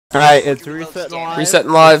Alright, it's resetting live.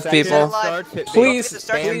 Resetting live, people. Please,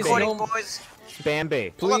 spam no, boys. Spam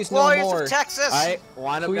B. please no more. Alright,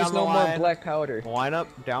 line up Please down no the more line. black powder. Line up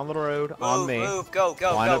down the road on me. Move, go,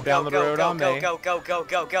 Line up down the road on me. go.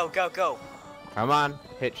 Come on,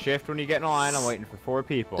 hit shift when you get in a line. I'm waiting for 4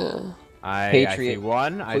 people. I see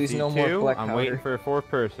 1, I see no 2, more black I'm waiting powder. for a 4th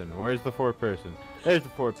person. Where's the 4th person? There's the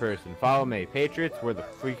 4th person. Follow me. Patriots, where the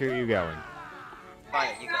freak are you going? Fine,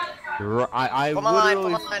 you go. I Pull my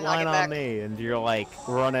literally line, line I'll on get back. me, and you're like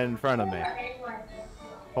running in front of me.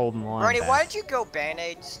 Holding the line Brony, back. why did you go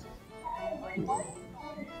band-aids?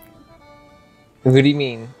 What do you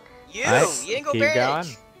mean? You didn't go Keep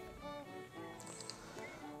band-aids. going.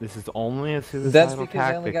 This is only a That's suicidal because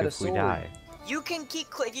I only tactic got a if we sword. die. You can keep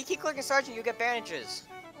if you keep clicking sergeant, you get bandages.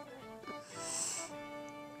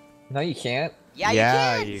 No, you can't.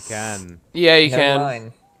 Yeah, you can. Yeah, you Never can.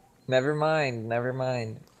 mind. Never mind. Never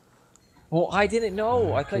mind. Well, I didn't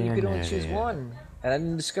know. I thought you could only choose one, and I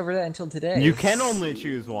didn't discover that until today. You can only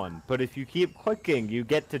choose one, but if you keep clicking, you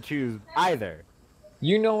get to choose either.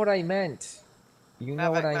 You know what I meant. You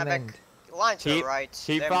know what I meant. Line to the right.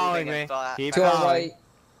 Keep They're following moving me. it Keep To our following. right.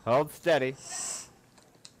 Hold steady.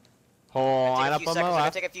 Hold line up on the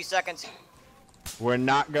left. Take a few seconds. We're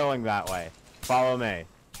not going that way. Follow me.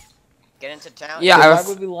 Get into town. Yeah, So I why was-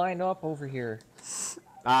 would we line up over here?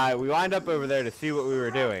 We lined up over there to see what we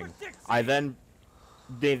were doing. I then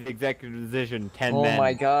made the executive decision 10 Oh men.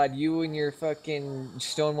 my god, you and your fucking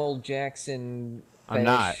Stonewall Jackson. I'm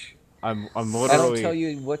not. fetish. I'm I literally. don't tell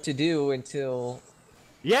you what to do until.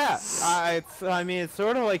 Yeah, I mean, it's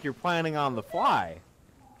sort of like you're planning on the fly.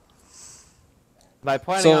 By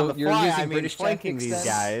planning So on the you're fly, using I mean British flanking tactics these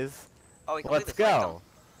then? guys. Oh, we Let's completely flanked go. them.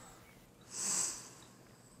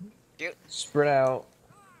 Spread out.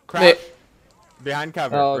 Crouch. Behind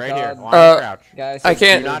cover. Oh, right God. here. Line crouch. Guys, I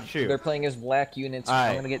can't- Do not shoot. They're playing as black units. Alright.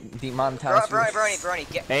 I'm gonna get demonetized.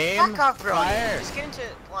 Brony, get Aim, back off, Brony. fire. Just get into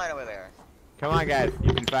line over there. Come on, guys.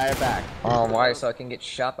 You can fire back. Oh, why? So I can get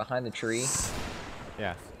shot behind the tree?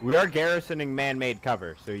 Yes. We are garrisoning man-made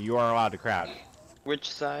cover, so you are allowed to crouch.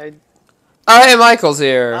 Which side? Oh, hey, Michael's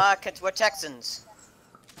here. We're Texans.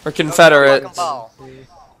 We're Confederate. Fucking ball.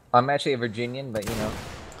 I'm actually a Virginian, but you know.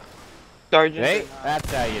 Sergeant. Hey,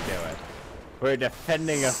 that's how you do it. We're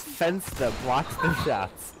defending a fence that blocks the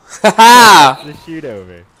shots. Haha! The shoot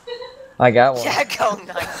over. I got one. Yeah, go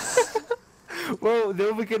nice. Well,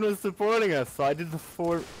 Novikin was supporting us, so I did the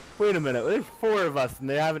 4. Wait a minute, there's 4 of us and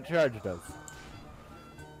they haven't charged us.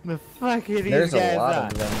 The fuck are these There's guys a lot on?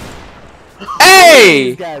 of them. Hey!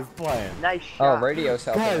 These guys playing. Nice Oh, shot. radio's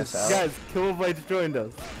helping us out. Guys, Kilobytes joined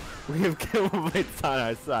us. We have Kilobytes on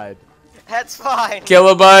our side. That's fine.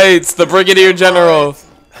 Kilobytes, the Brigadier General.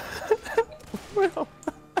 Well.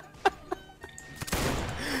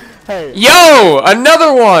 Hey, Yo!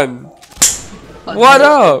 Another one! What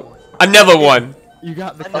up? Another one. you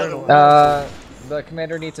got the Another colonel. one. The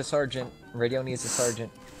commander needs a sergeant. Radio needs a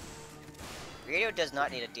sergeant. Radio does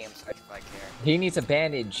not need a damn search if I care. He needs a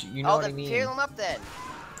bandage. You know what I then mean? heal him up then.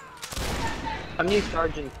 How many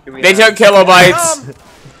sergeants do we They have? took kilobytes.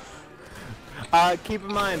 Keep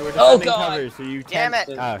in mind, we're Oh, defending God. cover, so you Damn can't.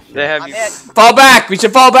 it. Oh, shit. They have I'm you. hit. Fall back. We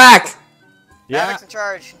should fall back. Yeah. Maverick's in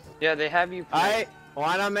charge. Yeah, they have you. Alright,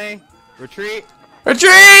 line on me. Retreat.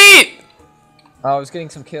 Retreat! I was getting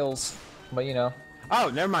some kills, but you know. Oh,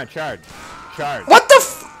 never mind. Charge. Charge. What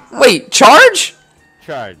the Wait, charge?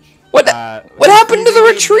 Charge. What happened to the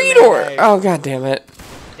retreat or? Oh, god damn it.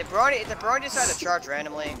 Did Brony decide to charge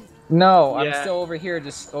randomly? No, I'm Yeah. still over here,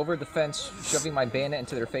 just over the fence, shoving my bayonet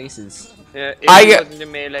into their faces. Yeah, if I it get- wasn't a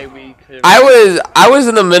melee, we could. I was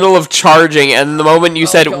in the middle of charging, and the moment you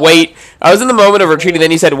said God. wait, I was in the moment of retreating.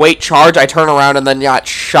 Then you said wait, charge. I turn around and then got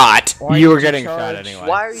shot. Why You did were getting shot charge? anyway.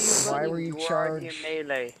 Why are you Why running? were you were already in charged?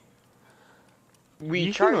 melee. We You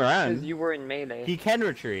can charged run. because you were in melee. He can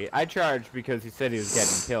retreat. I charged because he said he was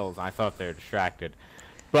getting kills. I thought they were distracted.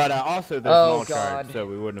 But also, there's Oh, no charge, God. so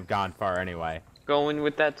we wouldn't have gone far anyway. Going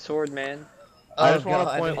with that sword, man. I Oh, just want to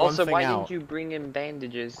God. point one Also, thing why out. didn't you bring in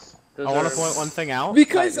bandages? Those I want are- to point one thing out.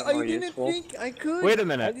 Because Slightly I more didn't useful. think I could. Wait a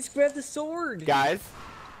minute. I just grabbed the sword. Guys,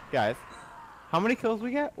 how many kills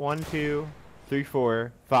we get? 1, 2, 3,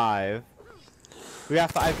 4, 5. We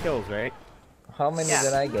got 5 kills, right? How many Yeah.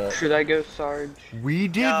 did I get? Should I go Sarge? We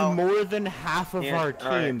did No. more than half of Yeah, our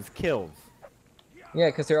alright. team's kills. Yeah,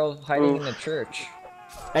 because they're all hiding in Oof. the church.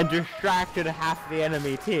 And distracted half the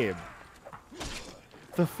enemy team.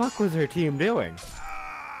 The fuck was our team doing?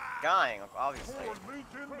 Dying, obviously.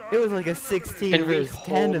 It was like a 16 Can we versus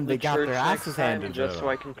 10 hold and they the got church their next asses time handed to just so them.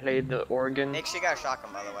 I can play the organ? Make sure you got a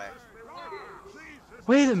shotgun, by the way.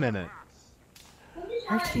 Wait a minute.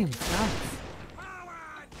 Our team sucks.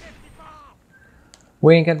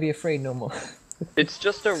 We ain't gonna be afraid no more. It's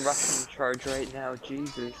just a Russian charge right now,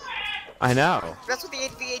 Jesus. I know. That's what the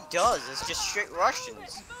 8v8 does. It's just straight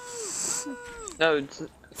Russians. No, it's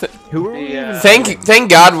Who are we even Thank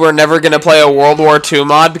God we're never gonna play a World War II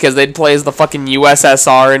mod because they'd play as the fucking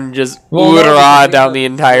USSR and just Well, no, oorah because down we the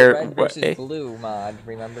have entire red versus way. blue mod,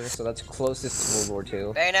 remember? So that's closest to World War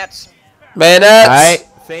II. Bayonets. Bayonets! Alright,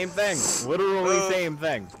 same thing. Literally same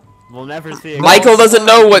thing. We'll never see it. Michael doesn't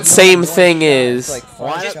know what It's same not one thing shot, is. it's like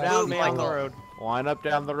Line five up shots down each me on the bullet. road. Line up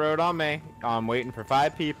down the road on me. I'm waiting for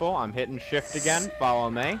 5 people. I'm hitting shift again. Follow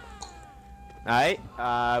me. Alright,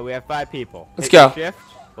 we have 5 people. Let's Hit go. Shift.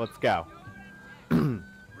 Let's go.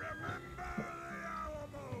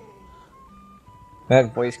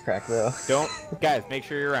 That voice crack though. Don't, guys, make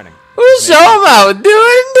sure you're running. We'll show them how to do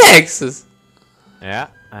it in Texas. Yeah,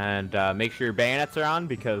 and make sure your bayonets are on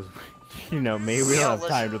because, you know, maybe we Yeah, don't have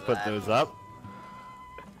time to listen to put that. those up.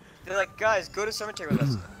 They're like, guys, go to cemetery with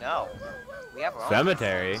us. No. We have our own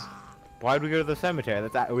Cemetery? guns. Why'd we go to the cemetery?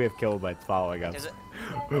 We have kilobytes following us. Is it?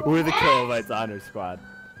 We're the kilobytes honor squad.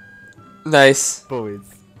 Nice. Boys.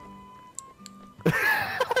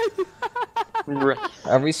 right.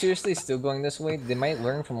 Are we seriously still going this way? They might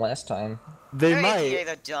learn from last time. They Hey, might.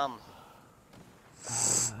 they're dumb.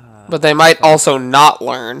 But they might also not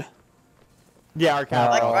learn. Yeah, our cow.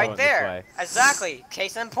 Like Oh, right there. Exactly.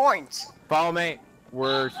 Case in point. Follow me.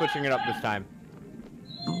 We're switching it up this time.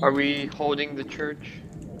 Are we holding the church?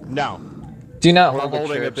 No. Do not We're hold the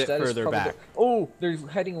holding a church. bit That is further probably back. Oh, they're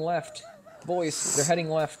heading left. Boys, they're heading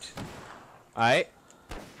left. Alright.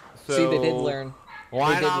 So, See, they did learn.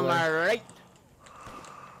 Line did on learn. my right.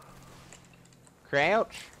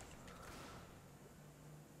 Crouch.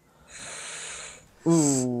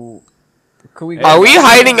 Ooh. Could we? Are we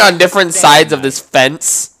hiding on different sides of this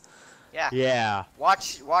fence? Yeah. Yeah.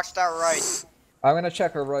 Watch that right. I'm gonna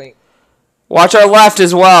check our right. Watch our left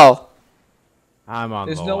as well. I'm on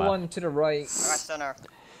There's the no left. one to the right. Right center.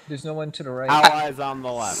 There's no one to the right. Allies on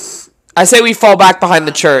the left. I say we fall back behind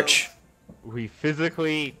the church. We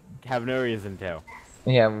physically have no reason to.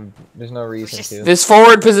 Yeah, there's no reason just- to. This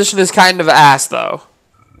forward position is kind of ass, though.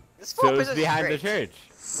 This So full it's position is behind the great. church.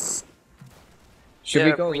 Should Yeah,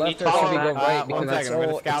 we go we left need or to should we go follow right? Because One that's second, I'm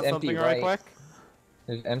gonna all. scout It's empty something right right. quick.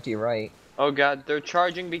 There's empty right. Oh god, they're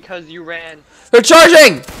charging because you ran. They're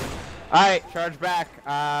charging! Alright, charge back.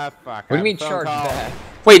 Fuck. What do you mean charge back?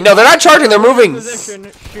 Wait, no, they're not charging, they're moving. Position,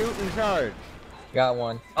 shoot and charge. Got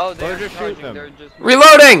one. Oh, they're just shoot charging. them. They're just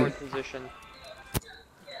Reloading! forward position.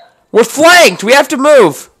 We're flanked! We have to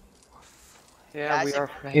move! Yeah, we Guys,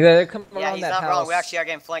 are. Either they come Yeah, around he's that not house. wrong. We actually are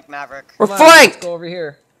getting flanked, Maverick. We're Come on, flanked! Let's go over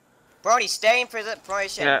here. Brony, stay in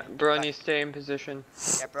position. Yeah, Brony, stay in position.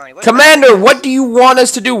 Yeah, Brony. What Commander, what do you want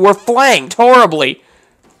us to do? We're flanked horribly.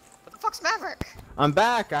 What the fuck's Maverick? I'm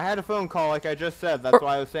back. I had a phone call like I just said. That's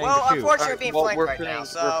why I was saying Well, to shoot. unfortunately, we're Alright, being well, flanked we're right playing- now, we're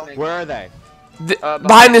so... playing- Where are they?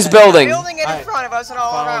 Behind this building. Building it in Alright. front of us and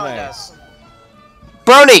all Follow around me. us.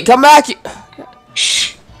 Brony, come back!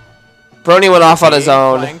 Shh. Brony went off on his Being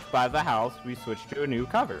own. Flanked by the house, we switched to a new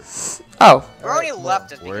cover. Oh. Brony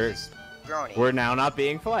left us we're- because he's Brony. We're now not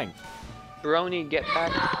being flanked. Brony, get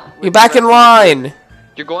back. with You're back the in rest of line. the-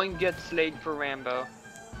 You're going to get slayed for Rambo.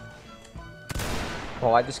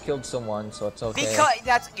 Well, I just killed someone, so it's okay. Because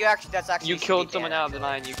that's actually You should killed be someone banned. out of the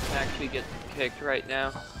line. You can actually get kicked right now.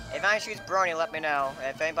 If anyone shoots Brony, let me know.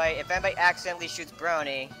 If anybody accidentally shoots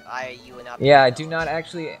Brony, you will not. Be Yeah, do not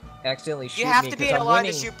actually accidentally shoot You have me to be 'cause in a I'm line to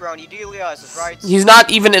winning. shoot Brony. You do realize this, right? He's not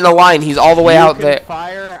even in a line. He's all the way you out can there.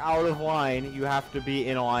 fire out of line. You have to be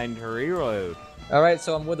in a line to reload. All right,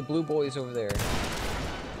 so I'm with the blue boys over there.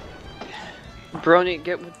 Brony,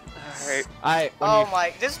 get with. Alright. Oh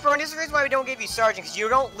my! This is Brony. This is the reason why we don't give you sergeant, because you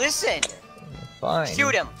don't listen. Fine.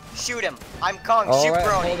 Shoot him! Shoot him! I'm Kong. All Shoot right, I'm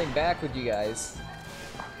Brony. holding back with you guys.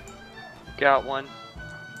 Got one.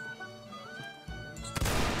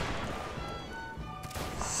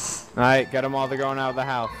 Alright, get them all. They're going out of the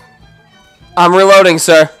house. I'm reloading,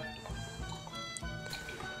 sir.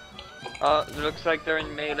 Looks like they're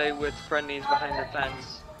in melee with friendlies behind the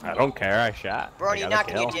fence. I don't care. I shot. I Brony, got a not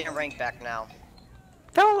gonna kill. get your rank back now.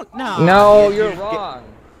 Don't. No. No, You you're just get- wrong.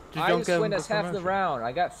 just I don't just get win them us half the promotion. round.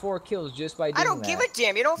 I got 4 kills just by doing I don't that. give a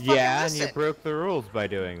damn. You don't fucking Yeah, and listen. you broke the rules by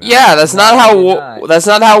doing that. Yeah, that's not No, how you're not. that's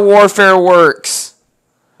not how warfare works.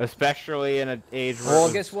 Especially in an age where Well, it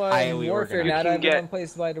was guess what? In highly warfare, organized. not can everyone get-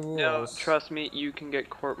 plays by the rules. No, trust me, you can get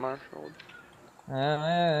court-martialed.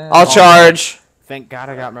 I'll charge. Thank God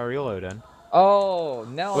I got my reload in. Oh,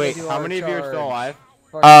 now Wait, they do how our many of you are still charge. alive?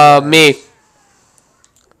 Fuck you guys. Me.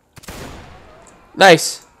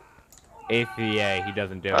 Nice. APA, he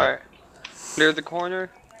doesn't do it. Alright. Clear the corner.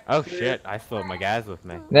 Oh shit! I still have my guys with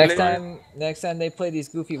me. Next time they play these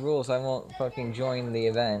goofy rules, I won't fucking join the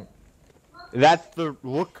event. That's the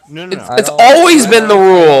look. No, no, no. It's always been the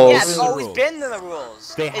rules. Yeah, it's always been the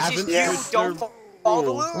rules. They It's haven't just you don't follow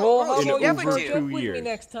the rules. Well, how in about you over catch up 2 with me years.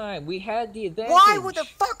 next time? We had the advantage. Why would the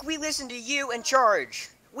fuck we listen to you in charge?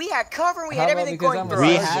 We had cover, we How had about everything because going I'm for a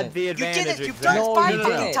We us. sergeant? had the You did advantage. it. You've done it No, five you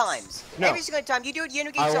fucking didn't. times. No. Every single time you do it, you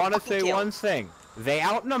get I yourself want to fucking say killed. one thing. They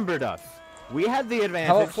outnumbered us. We had the about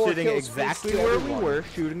advantage 4 sitting kills exactly to where everyone? we were,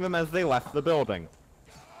 shooting them as they left the building.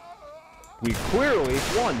 We clearly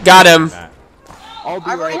won. Got him. That. I'll be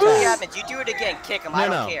I've already right told you back. Evans, you do it again, kick him, No, I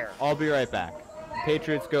don't no. care. I'll be right back.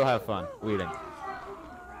 Patriots, go have fun. Leading.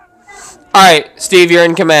 Alright, Steve, you're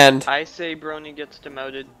in command. I say Brony gets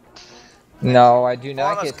demoted. No, I do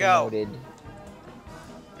not let's get go. demoted.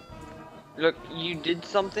 Look, you did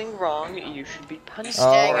something wrong. You should be punished.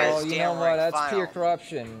 Staying for at it. Oh, his you damn know what? rank That's final. pure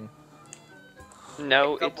corruption.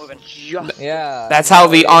 No, Go it's moving. just. Yeah. That's how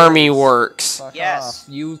the it army is. works. Fuck Yes. off.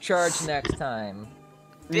 You charge next time.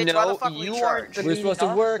 Bitch, why No, the fuck we you charge? aren't the We're supposed to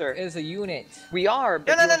lead work officer. as a unit. We are. No,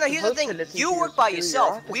 But no, no, you're no, here's the supposed to thing. listen You to your work by superior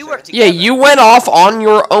yourself. We officer. work together. Yeah, you went off on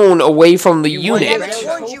your own away from the You went unit. there, I was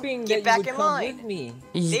warned you, hoping get that back you would in come line. with me.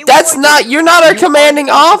 They That's warned not. you. You're not a You commanding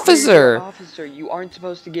aren't the superior officer. officer. You aren't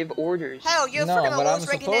supposed to give orders. Hell, you're No, freaking the but I'm lowest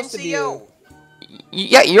ranking supposed to be NCO.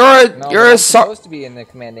 Yeah, you're No, a but you're I'm a supposed to be in the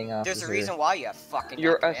commanding officer. There's a reason why you fucking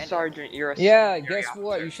You're not a commanding. sergeant. You're a Yeah, superior guess officer.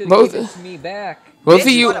 what? You should have Both- given it to me back. Both Bitch,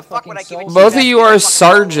 of you, what the fuck would I give it to you both back? of you You're are a fucking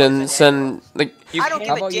low sergeants, person, and like You I don't can't- give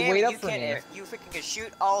How a about you damn wait if up you for can me? if you freaking can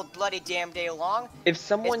shoot all bloody damn day long. If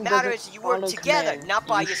someone It matters doesn't you work follow together, commands, not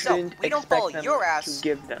by you yourself. shouldn't We don't expect follow them your to ass.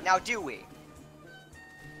 give them. Now do we?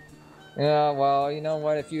 Yeah, well, you know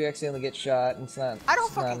what? If you accidentally get shot, it's not. I don't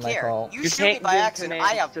it's not fucking my care. fault. You You shoot me can't by give accident, I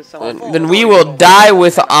commands have to someone. full then we authority. will die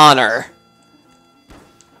with honor.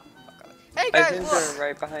 Hey I guys, think look. they're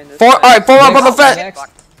right behind us. All right, form up on the fence. Next,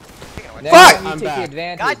 Fuck. next Fuck! time you I'm take back. the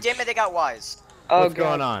advantage. God damn it, they got wise. Oh, What's God.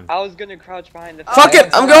 going on? I was gonna crouch behind the Fuck fence.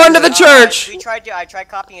 it, I'm going to the church. I tried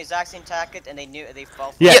copying the exact same tactic and they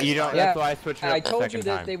fell for Yeah, it. you don't. Yeah. That's why I switched it up I the told second you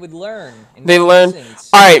that time. they would learn. in They that learn. instance.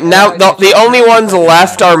 All right, now Otherwise, the they only should- ones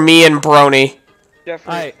left are me and Brony.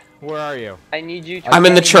 Jeffrey, Alright, where are you? I need you to. I I'm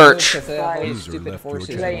in the can't even move church. 'cause they have all these User stupid left your horses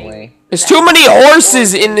in channel. the way. There's too many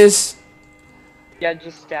horses in this. Yeah,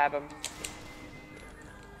 just stab him.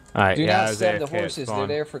 Alright, Do yeah, I not was stab the AFK, it's horses. They're gone.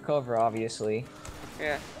 there for cover, obviously.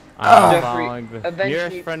 Yeah. I'm Jeffrey, following the eventually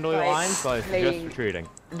nearest friendly by line, so I suggest playing- retreating.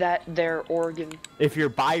 That their organ. If you're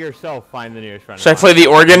by yourself, find the nearest friendly Should I line. play the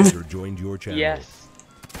organ? User joined your channel. Yes.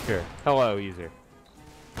 Sure. Hello, user.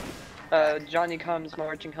 Johnny comes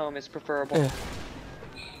marching home is preferable.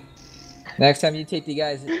 Next time you take the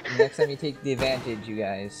guys. Next time you take the advantage, you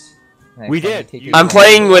guys. Next We time you did. take You- the I'm advantage.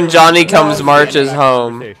 playing when Johnny comes No, marches back to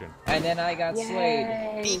home. conversation. And then I got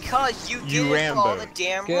slayed Because you You didn't follow the Rambo'd.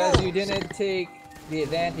 damn rules. because you didn't take the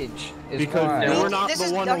advantage. Is Because why. you're not This the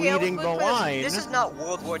is- one okay, leading wait, the wait, line. This is not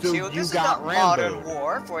World War so II. you This is got not modern Rambo'd.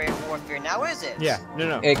 war for warfare now, is it? Yeah,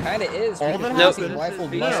 no. It kind of is. All because that we're No, using happened- rifle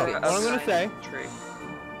this is No, no, beasts. what I'm gonna say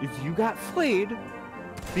is you got slayed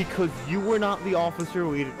because you were not the officer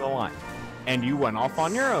leading the line. And you went off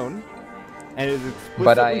on your own. And it is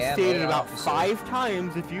But I explicitly am stated an about officer. 5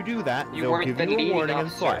 times if you do that, You they'll weren't give the you a leading warning and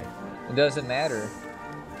officer. slay. It doesn't matter.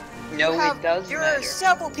 No, There matter. are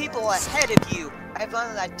several people ahead of you. I've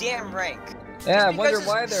learned that damn rank. Yeah, I Just wonder because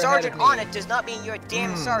why there's they're a sergeant ahead of on me. it does not mean you're a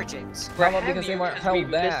damn sergeant. How about because they weren't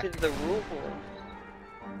held back? This is the rule.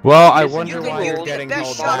 Well, I This is wonder the why rules. you're The getting best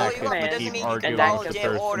held shot back you up, it and doesn't keep mean you arguing can follow with the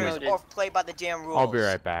damn orders person. or play by the damn rules. I'll be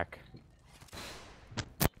right back.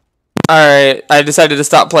 Alright, I decided to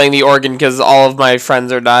stop playing the organ because all of my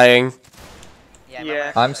friends are dying. Yeah,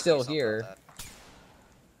 Yeah. I'm still here.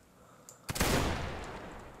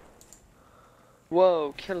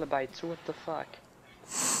 Whoa, kilobytes, what the fuck?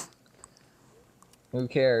 Who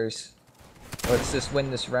cares? Let's just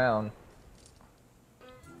win this round.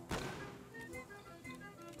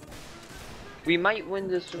 We might win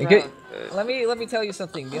this round. Okay, but- let me tell you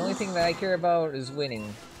something. The only thing that I care about is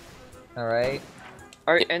winning. All right.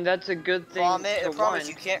 Alright, and that's a good thing The to problem win, is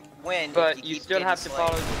you can't win. but if you keep still getting have to slayed.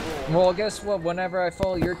 follow the rules. Well, guess what? Whenever I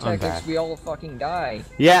follow your tactics, back. we all fucking die.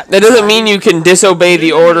 Yeah. That doesn't mean you can disobey the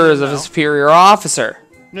No, no, no, orders no, of no. a superior officer.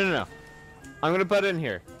 No. I'm gonna butt in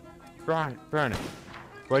here. Brian,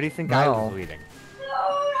 why do you think I No. was leading?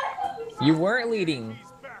 You weren't leading.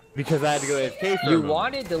 Because I had to go AFK for a You moment.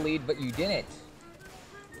 wanted to lead, but you didn't.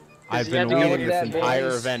 I've you had been to leading go this with that, entire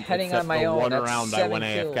boys. event Heading except on my the own. one That's round I 7 went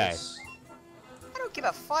AFK. kills. I don't give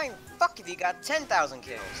a flying fuck if you got 10,000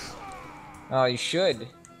 kills. Oh, you should.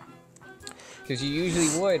 Because you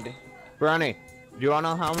usually would. Brony, Do you want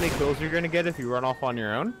to know how many kills you're gonna get if you run off on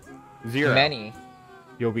your own? 0. Many.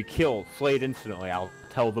 You'll be killed, slayed instantly. I'll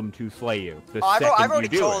tell them to slay you. The Oh, I've second already you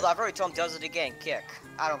do told. it. I've already told him does it again. Kick.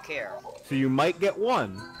 I don't care. So you might get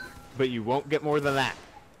 1, but you won't get more than that.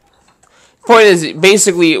 Point is,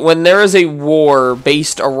 basically, when there is a war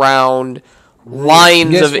based around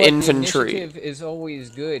lines Guess of what? infantry. The initiative is always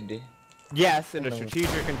good. Yes, in a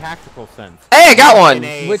strategic and tactical sense. Hey, I got one! In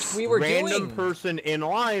a Which we were random doing. person in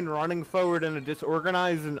line running forward in a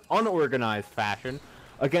disorganized and unorganized fashion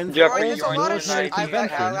against Jeff, all are you There's a joining lot the of the military shit I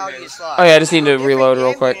convention. allow you to slide. Oh yeah, I just need to Different reload real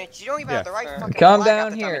game quick. units, you don't even have the right Yeah. fucking Calm flag half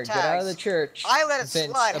down the time here. in Get out of the tags. church. I let it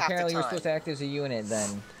Since slide half the apparently you're time. supposed to act as a unit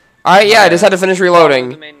then. Alright, yeah, I just had to finish The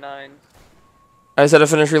reloading. main 9. I just had to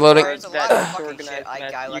finish reloading. There's a lot That of fucking disorganized shit I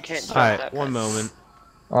mess, let you you can't slide. trust Alright, that one person. moment.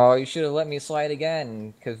 Oh, you should have let me slide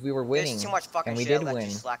again, because we were winning. There's too much fucking and we shit did I let win.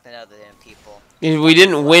 you slack than other than people. We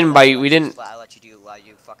didn't win by, we didn't. I let you do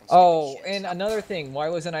fucking stupid Oh, shit. and another thing, why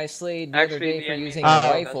wasn't I slayed the other Actually, day the for enemy using has a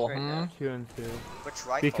us rifle, right hmm? now. 2 and 2. Which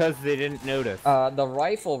rifle? Because they didn't notice. The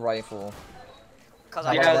rifle. Because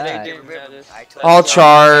How I about Yeah, that? they didn't didn't notice. I'll And I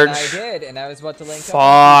charge. did, and I was about to link Fuck.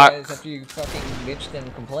 up with you guys after you fucking bitched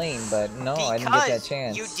and complained, but no, I didn't get that Because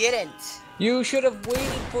chance. you didn't. You should have waited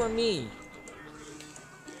for me.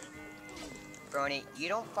 Brony, you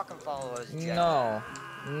don't fucking follow us. No.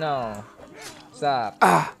 Stop.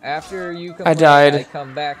 Ah, After you I complain, died. I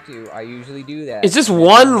come back to you. I usually do that. It's just and then I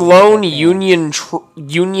one don't get lone that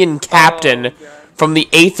chance. Union captain Oh, God. from the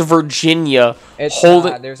 8th Virginia It's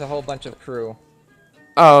holding. not. There's a whole bunch of crew.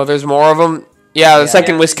 Oh, there's more of them? Yeah, the Yeah.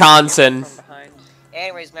 second Yeah, Wisconsin. from behind.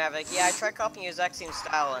 Anyways, Maverick, yeah, I tried copying your exact same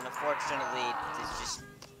style, and unfortunately, it's just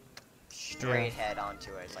straight head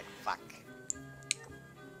onto it. It's like, fuck.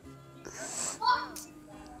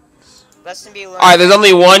 Lesson be learned. Alright, there's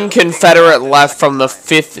only one Confederate left from the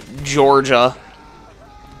 5th Georgia.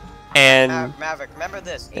 And Maverick, remember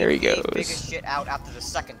this. There he APA goes. Figures shit out after the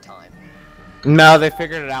second time. No, they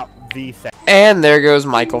figured it out the second. and there goes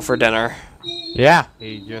Michael for dinner. Yeah,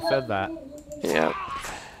 he just said that. Yeah.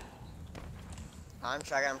 I'm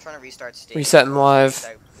trying to restart Steam. Resetting live.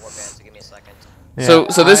 So give me a second. So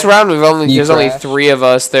this round we've only You there's only crashed? 3 of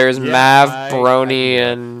us. There's Yeah, Mav, I Brony, did.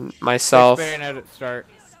 and myself. Bayonet at start.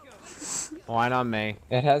 Why not me?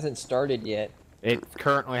 It hasn't started yet. It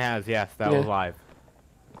currently has, yes, that Yeah. was live.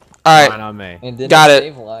 All Why right, not me? And didn't Got it.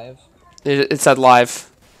 save live. it said live.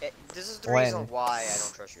 This is the When? reason why I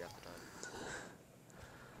don't trust you half the time.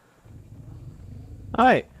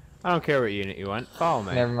 Alright, I don't care what unit you want. Follow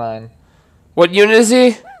me. Never mind. What unit is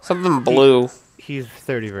he? Something blue. He's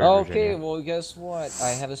 30 Okay, well, guess what? I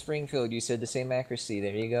have a Springfield. You said the same accuracy.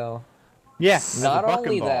 There you go. Yeah, as Not a buck and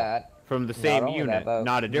only ball that, from the same not only unit, that, but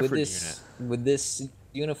not a different with this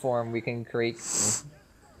uniform, we can create.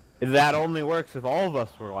 unit. That only works if all of us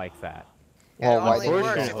were like that. Well, And it why only didn't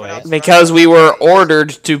works we if do we're it? not Because we were surrounded by ordered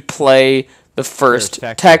to play the first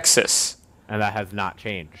Texas. Texas. And that has not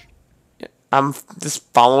changed. I'm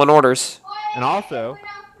just following orders. And also,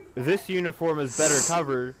 this uniform is better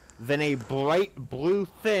covered than a bright blue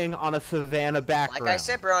thing on a savannah background. Like I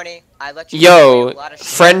said, Brony, I let you Yo, do a lot of shit.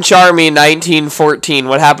 French Army 1914.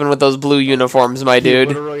 What happened with those blue uniforms, my He dude?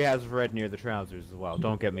 literally has red near the trousers as well.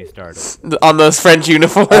 Don't get me started. On those French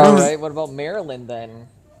uniforms. All right. What about Maryland then?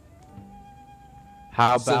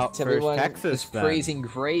 How Since about first everyone Texas is then? praising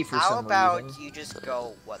gray for How some about reason? you just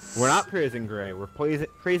go what? We're not praising gray. We're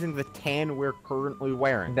praising the tan we're currently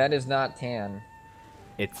wearing. That is not tan.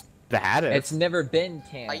 It's that is. It's never been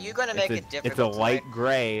tan. Are you gonna make it's it a difficult? light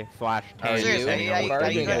gray / tan. Are you? Seriously, depending on Are what you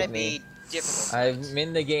are you you gonna get. me? be difficult? I'm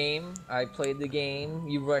in the game. I played the game.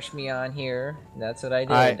 You rushed me on here. That's what I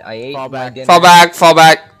did. Alright, I ate fall my back. dinner. Fall back, fall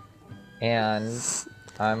back. And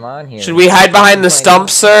I'm on here. Should we hide behind the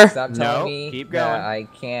stumps, sir? Stop telling No, me keep that going. I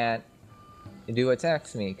can't do what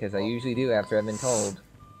text me, because I usually do after I've been told.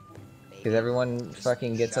 Because everyone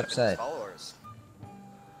fucking gets Shut up, upset. followers.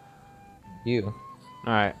 You.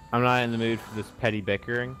 Alright, I'm not in the mood for this petty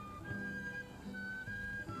bickering.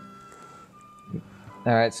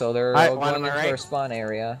 Alright, so they're Alright, all one going on my into our right. spawn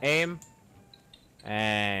area. Aim.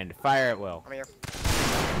 And fire at will. Come here.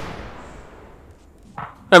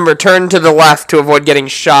 Remember, turn to the left to avoid getting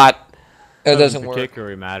shot. It doesn't work.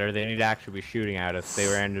 particularly matter. They need to actually be shooting at us. They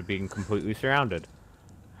were ended up being completely surrounded.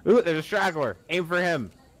 Ooh, there's a straggler. Aim for him.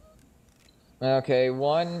 Okay,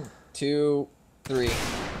 1, 2, 3.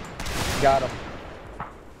 Got him.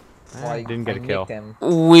 Didn't get a kill. Nicked him.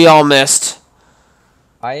 We all missed.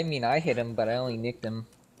 I mean, I hit him, but I only nicked him.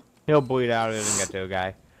 He'll bleed out and get to a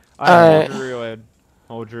guy. Alright. Hold your reload.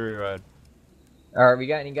 Hold your reload. Alright, we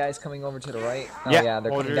got any guys coming over to the right? Oh, yeah,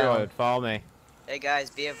 they're hold coming your down. reload. Follow me. Hey guys,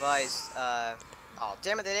 be advised. Oh,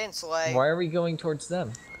 damn it, they didn't slay. Why are we going towards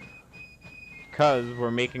them? Because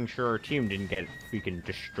we're making sure our team didn't get freaking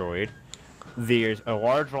destroyed. There's a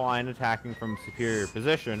large line attacking from superior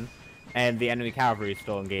position, and the enemy cavalry is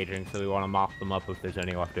still engaging, so we want to mop them up if there's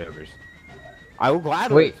any leftovers. I will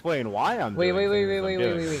gladly explain why I'm wait.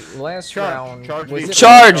 doing Last Charge. round. Charge was these it two.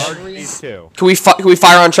 Charge! Charge these two. Can we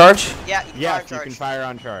fire on charge? Yeah, you can Yes, fire you can fire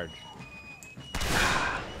on charge.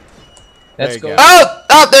 Let's There you go. Oh!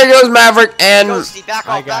 Oh, there goes Maverick and Ghosty, back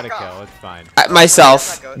off, I got a back kill, off. it's fine.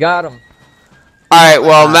 myself. Got him. Alright,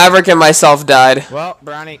 well, Maverick and myself died. Well,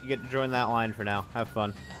 Brownie, you get to join that line for now. Have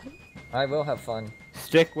fun. I will have fun.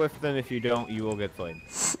 Stick with them. If you don't, you will get slayed.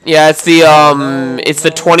 Yeah, it's the it's the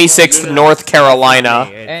 26th North Carolina.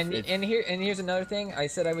 And here's another thing. I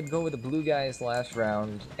said I would go with the blue guys last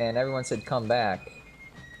round, and everyone said come back.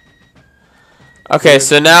 Okay,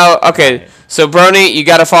 so now, so Brony, you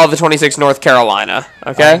gotta follow the 26th North Carolina,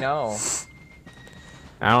 okay? I know.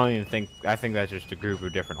 I don't even think. I think that's just a group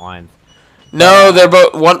of different lines. No, they're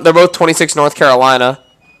both 26th North Carolina.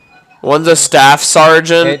 One's a staff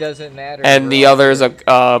sergeant. It doesn't matter. And the other's a,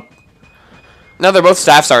 no, they're both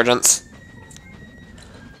staff sergeants.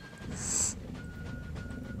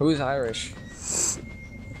 Who's Irish?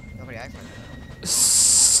 Nobody actually.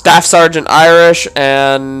 Staff sergeant Irish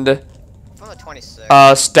and, From the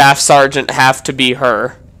 26. staff sergeant have to be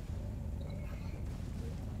her.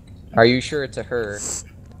 Are you sure it's a her?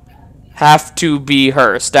 Have to be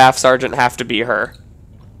her. Staff sergeant have to be her.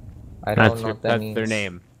 I don't know what that means. That's their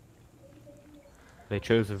name. They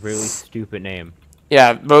chose a really stupid name.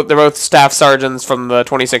 Yeah, they're both staff sergeants from the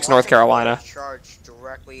 26th North Carolina. Charge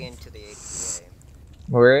directly into the APA.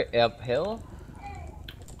 We're uphill?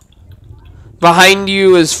 Behind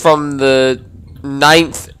you is from the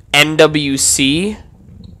 9th NWC.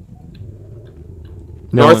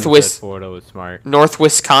 Florida was smart. North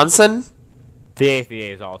Wisconsin. The APA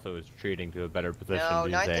is also retreating to a better position. No,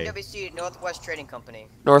 these 9th days. NWC, Northwest Trading Company.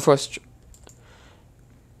 Northwest.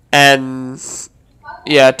 And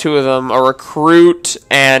yeah, two of them, a recruit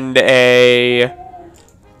and a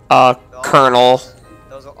colonel.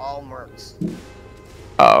 Those are all mercs.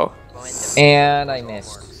 Oh. And I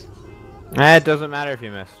missed. It doesn't matter if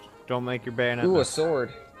you missed. Don't make your bayonet. Ooh, a miss.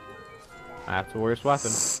 sword. That's the worst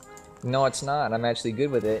weapon. No, it's not. I'm actually good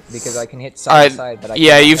with it because I can hit side to side. But I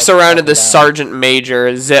yeah, can't you've hit surrounded up the and down. sergeant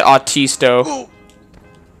major, Zit Autisto.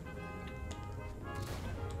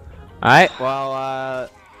 Alright, well,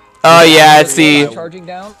 Oh yeah, it's Am I the charging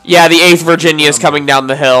down. yeah the 8th Virginia is coming down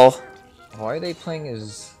the hill. Why are they playing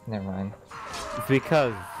as? Never mind.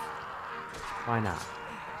 because why not?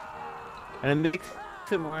 And it makes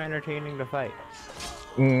it more entertaining to fight.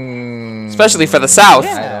 Especially for the South.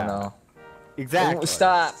 I don't know. Exactly.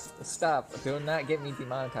 Stop! Stop! Do not get me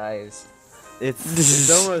demonetized.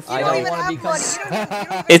 It's almost. I don't want to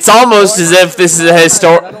become. It's almost as if this is a I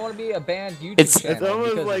historic. don't want to be a banned YouTube It's- channel. It's almost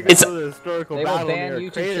because like of It's- that. a historical They will battle ban near a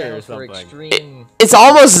YouTube crater or channels for something. extreme. It's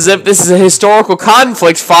almost as if this is a historical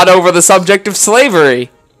conflict fought over the subject of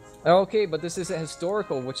slavery. Okay, but this isn't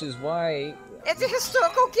historical, which is why. It's a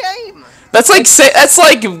historical game. That's like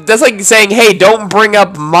saying, hey, don't bring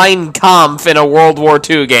up Mein Kampf in a World War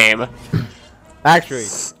II game. Actually,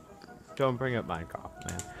 don't bring up Minecraft,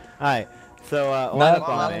 man. Alright, so, line up Not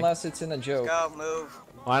on me. unless it's in a joke. Go, move.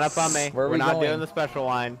 Line up on me. Where are We're we not going? doing the special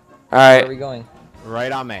line. Where are Alright. we going?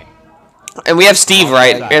 Right on me. And we have Steve,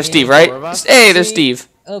 right? We have Steve, Four right? of us? Hey, there's Steve.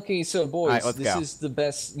 Okay, so boys, Alright, let's this go. is the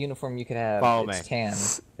best uniform you could have. Follow It's me. tan.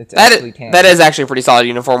 It's actually tan. That is actually a pretty solid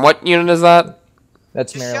uniform. What unit is that?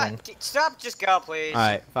 That's Just Maryland. stop, just go, please.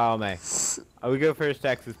 Alright, follow me. We go first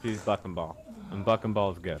Texas, please, buck and ball. And buck and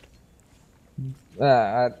ball is good.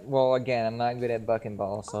 Well, again, I'm not good at buck and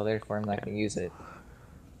ball, so therefore I'm not going to use it.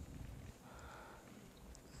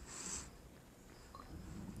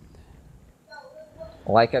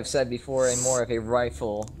 Like I've said before, I'm more of a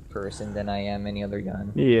rifle person than I am any other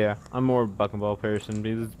gun. Yeah, I'm more of a buck and ball person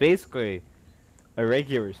because it's basically a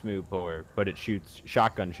regular smooth bore, but it shoots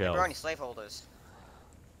shotgun shells. Brony, slaveholders.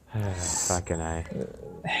 Fucking A.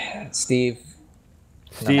 Steve.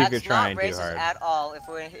 Steve, you're That's trying not too racist hard. at all.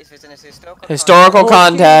 If it's in a historical. Historical Okay,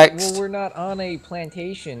 context. Well, we're not on a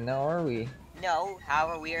plantation now, are we? No,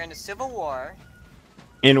 however, we are in a civil war.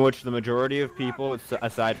 In which the majority of people,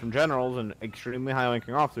 aside from generals and extremely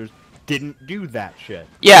high-ranking officers, didn't do that shit.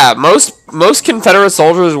 Yeah, most Confederate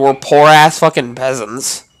soldiers were poor ass fucking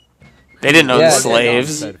peasants. They didn't own Yeah,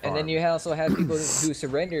 slaves. Said And then you also had people who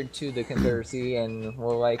surrendered to the Confederacy and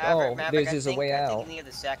were like, Maverick, oh, Maverick, this is a way I'm out. thinking of the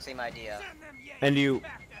exact same idea. And you,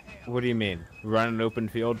 what do you mean? Run an open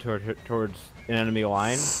field towards an enemy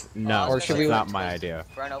line? No, Or should that's we- not my idea.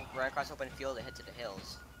 Run across open field and head to the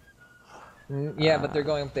hills. Yeah, but they're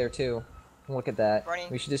going up there too. Look at that. Brony,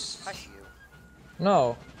 We should just... hush you.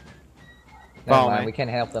 No. Never Follow mind, me. we can't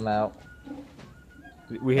help them out.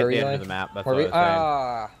 We hit Are the we end going? of the map. That's Are what we? I was saying.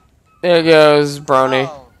 Ah! There goes Brony.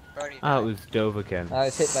 Oh, Brody. Oh, it was Dovahkiin. I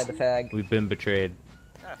was hit by the fag. We've been betrayed.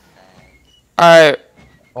 Not a fag. Alright.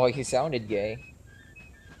 Oh, he sounded gay.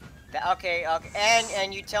 Okay,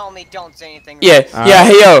 and you tell me don't say anything. Yeah, Alright. yeah,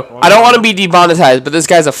 hey yo. Well, I don't want to be demonetized, but this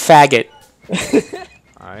guy's a faggot.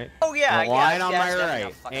 Alright. Oh yeah, The yeah. line on yeah, my it's definitely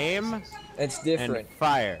right. a fucking Aim racist. It's and different.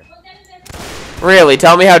 fire. Really?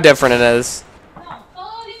 Tell me how different it is.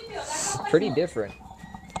 Pretty different.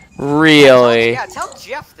 Really? Yeah, tell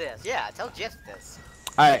Jeff this. Yeah, tell Jeff this.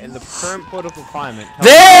 Alright, in the current political climate. tell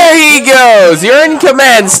There me- he goes! You're in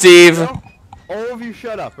command, Steve! All of you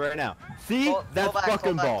shut up right now. See? That's Pull back, fucking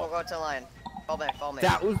pull back, ball. Go to the line. Fall back, fall back.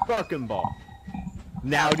 That was fucking ball.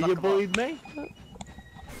 Now That do was you fucking believe me?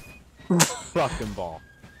 Fucking ball.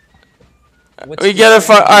 What's We the gotta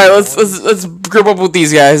plan? Alright, let's group up with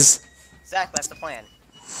these guys. Exactly, that's the plan.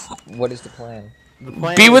 What is the plan? The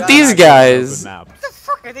plan Be is with to these actually have an guys. open map. What the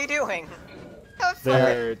fuck are they doing? How the fuck?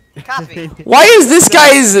 They're... Copy. Why is this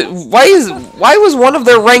guy's why was one of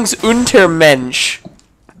their ranks Untermensch?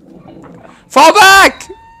 Fall back!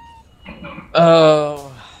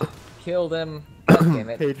 Oh, killed him. God damn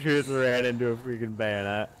it. Patriots ran into a freaking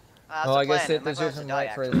bayonet. That's Well, the I guess plan. it My deserves brother's him to die,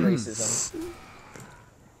 right for his actually. racism.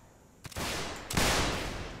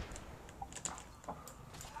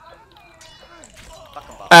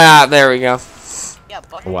 Fucking ball. Ah, there we go. Yeah,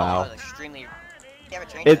 fucking Wow. ball is extremely. They haven't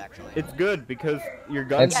changed it actually. It's good because your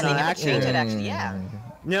gun's Yeah, they not haven't changed accurate. it actually. Yeah.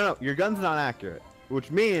 No, your gun's not accurate. Which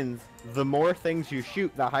means the more things you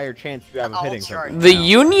shoot, the higher chance you have of I'll hitting charge. something. The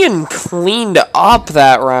Union cleaned up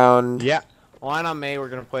that round. Yeah. Line on May, we're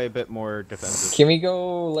gonna play a bit more defensive. Can we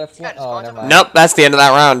go left? Yeah, just Oh, go never to- mind. Nope, that's the end of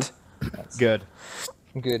that round. Good.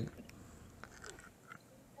 Good.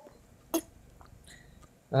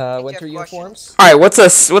 Hey, Winter Jeff, uniforms? Alright, what's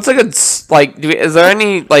a good is there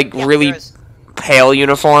any like Yeah, really there is. pale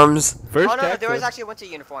uniforms? First Oh no, Texas, there was actually a winter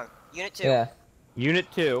uniform. Unit 2. Yeah. Unit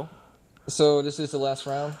 2. So this is the last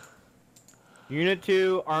round? Unit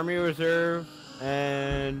 2, Army Reserve,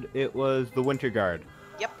 and it was the Winter Guard.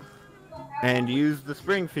 Yep. And use the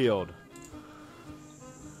Springfield.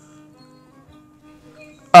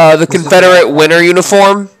 The Confederate winter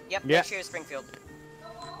uniform. Yep. Yeah. Make sure Springfield.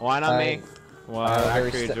 Line on me. Well,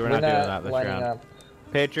 actually, we're not doing that this lining round. up.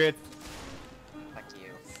 Patriots. Fuck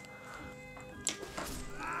you.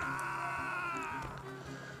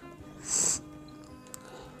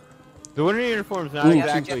 The winter uniform's not Ooh.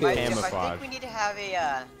 exactly Jeff, I camouflage. think we need to have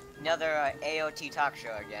a another AOT talk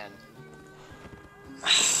show again.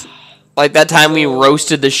 Like that time we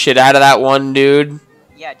roasted the shit out of that one dude.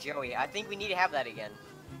 Yeah, Joey. I think we need to have that again.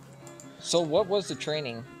 So what was the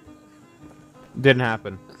training? Didn't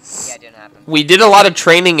happen. Yeah, it didn't happen. We did a lot of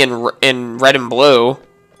training in red and blue.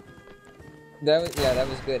 That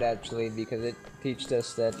was good actually because it teached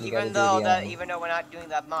us that we gotta Even though do the, even though we're not doing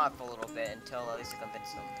that mod for a little bit until at least I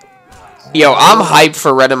convince them. Yo, I'm hyped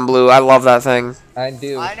for red and blue. I love that thing. I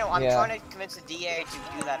do. I know. I'm yeah. trying to convince the DA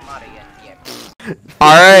to do that mod again. Yeah.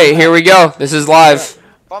 Alright, here we go. This is live.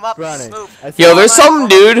 Form up. Brony, Move. I Yo, saw there's my- some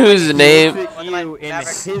dude whose name. You in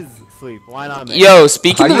Maverick. his sleep. Line on me. Yo,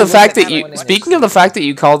 speaking How of do the you fact look that at you everyone in speaking of the fact that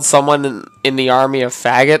you called someone in the army a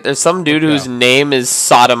faggot, there's some dude whose Yeah. name is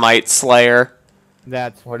Sodomite Slayer.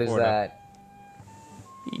 That's What is Florida.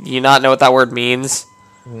 that? You not know what that word means?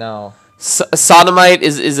 No. Sodomite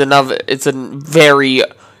is another. It's a very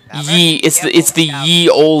ye. It's the ye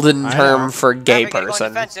olden I term know. for gay Maverick, you're going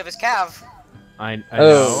person. defensive as Cav. I Oh.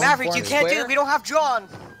 know. Maverick, you Form can't do square? it. We don't have John.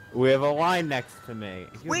 We have a line next to me.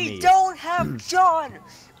 You We need- don't have John.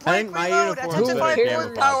 I think Break my reload. uniform's Who Intensify better cares?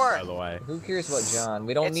 forward camouflage, power. by the way. Who cares about John?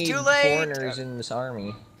 We don't It's need too late. foreigners in this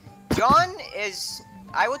army. John is.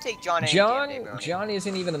 I will take John. any damn day, Brony. John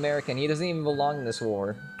isn't even American. He doesn't even belong in this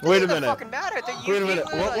war. Wait a Doesn't minute. fucking matter. They're Wait a usually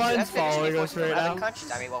minute, what line's following us right now?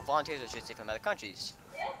 Countries. I mean, well, volunteers are just from other countries.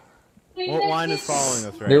 What line is following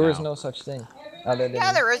us right There now? was no such thing. Other than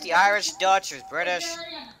Yeah, there is the Irish, Dutch, there's British,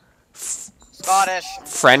 Scottish.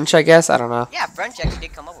 French, I guess. I don't know. Yeah, French actually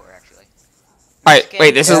did come over actually. All right,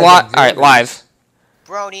 wait. This is Yeah, live. the All right, live.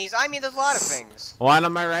 Bronies. I mean, there's a lot of things. Line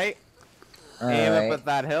on my right. Aim Alright. up at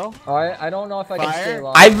that hill. Oh, I don't know if I can Fire? stay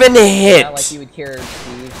long. I've been hit. Not like you would care,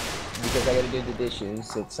 Steve, because I gotta do the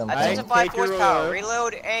dishes at some point. Intensify Take your force power.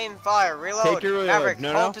 reload. Reload, aim, fire. Reload. Take your reload. Maverick,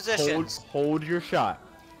 No, hold no. positions. Hold your shot.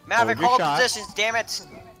 Maverick, hold your hold shot. positions. Damn it.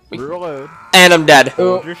 Reload. And I'm dead.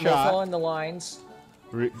 Oh, Hold your we're shot. following the lines.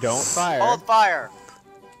 Don't fire. Hold fire.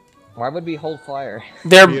 Why would we hold fire?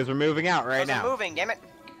 They're Because we're moving out right Those are now. moving. Damn it.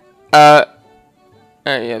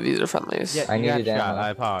 Alright, yeah, these are friendlies. Yeah, I you got needed shot. ammo. I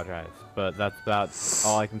apologize, but that's about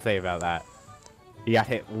all I can say about that. You got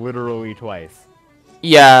hit literally twice.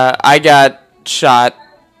 Yeah, I got shot.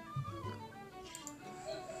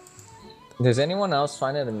 Does anyone else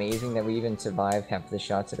find it amazing that we even survive half the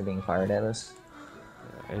shots that are being fired at us?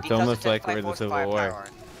 It's Because almost it like took we're the force Civil War. firepower.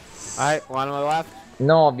 Alright, one on my left.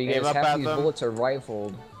 No, because up half at these them. bullets are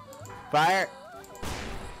rifled. Fire!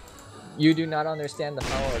 You do not understand the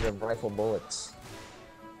power of rifle bullets.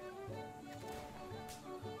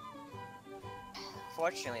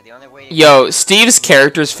 Fortunately, the only way to Yo, Steve's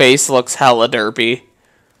character's face looks hella derpy.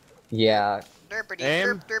 Yeah, Derpity, Aim.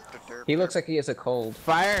 derp, derp, derp, derp, he derp. looks like he has a cold.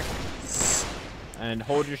 Fire! And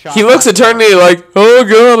hold your shot. He looks back. eternally like, oh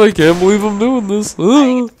god, I can't believe I'm doing this. I didn't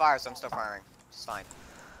Ah. get the fire, so I'm still firing. It's fine.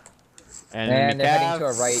 And, And the they're heading to a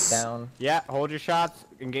cav. right down. Yeah, hold your shots.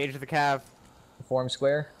 Engage the cav. Form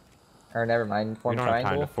square? Or never mind, We form don't have time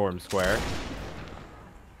triangle? to form square.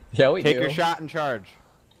 Yeah, we Take do. your shot and charge.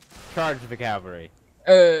 Charge the cavalry.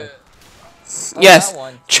 Oh, Yes, that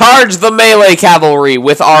one. charge the melee cavalry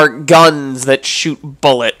with our guns that shoot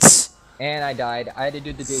bullets. And I died. I had to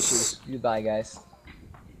do the dishes. Goodbye, guys.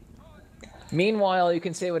 Meanwhile, you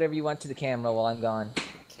can say whatever you want to the camera while I'm gone. I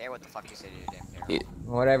don't care what the fuck you say to your damn hero.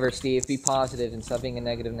 Whatever, Steve. Be positive and stop being a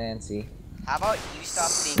negative Nancy. How about you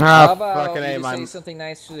stop being How about fucking you A, just say man. something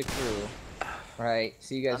nice to the crew? Right.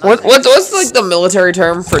 See you guys. What's like the military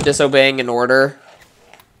term for disobeying an order?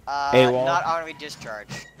 AWOL? not honorary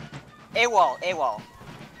discharge. AWOL,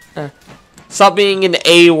 AWOL. Stop being an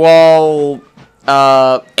AWOL,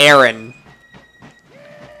 Aaron.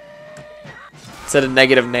 Instead of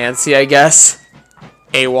negative Nancy, I guess.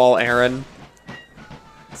 AWOL Aaron.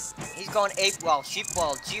 He's going ape-wall,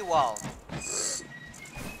 sheep-wall, G-wall.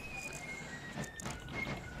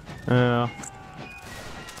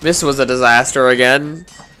 This was a disaster again.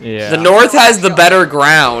 Yeah. The North has the better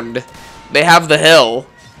ground. They have the hill.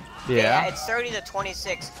 Yeah, it's 30 to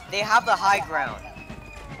 26. They have the high ground.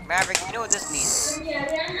 Maverick, you know what this means.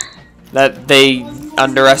 That they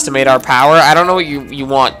underestimate our power. I don't know what you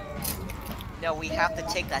want. No, we have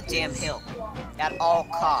to take that damn hill. At all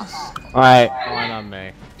costs. Alright, one on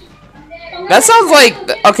me. That sounds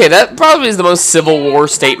like, okay, that probably is the most Civil War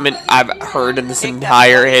statement I've heard in this Take that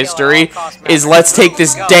entire fucking hill at history, all costs, is Maverick. let's take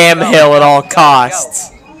this Go, damn go, hill at go, all go, costs.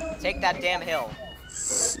 go. Take that damn hill.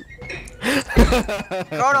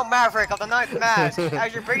 Colonel Maverick of the 9th Mass,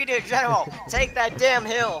 as your Brigadier General, take that damn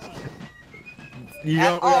hill. You At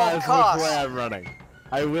don't all realize which costs. way I'm running.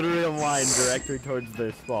 I literally am lying directly towards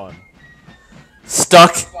their spawn.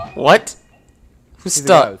 Stuck. What? Who's He's the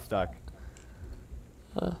guy stuck? who's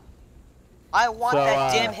stuck. I want So,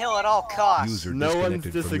 that damn hill at all costs. User No one's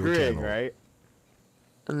disconnected from your disagreeing, channel. right?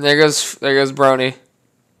 And there goes Brony.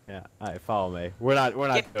 Yeah, alright, follow me. We're not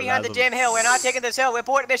Get behind the damn hill. We're not taking this hill.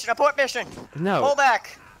 Report mission. Report mission. No. Pull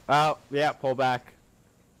back. Oh, yeah, pull back.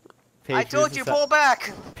 I told you, pull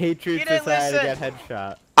back. Patriot You didn't Society listen. get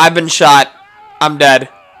headshot. I've been shot. I'm dead.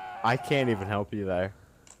 I can't even help you there.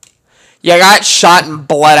 Yeah, I got shot and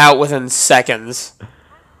bled out within seconds.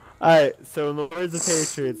 Alright, so in the words of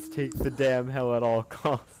Patriots, take the damn hill at all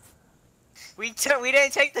costs. We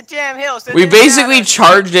didn't take the damn hill. So it We didn't basically matter.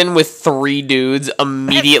 charged in with 3 dudes,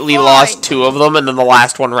 immediately fine. lost 2 of them, and then the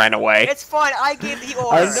last one ran away. It's fine. I gave the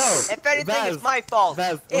order. I know. If anything, Vaz, it's my fault.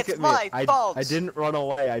 Vaz, look It's at me. my fault. I didn't run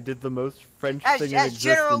away. I did the most French As, thing in as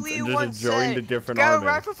General existence Lee and once just joined a said, different go army.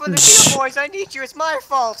 rifle for the field, boys. I need you. It's my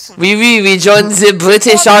fault. We joined the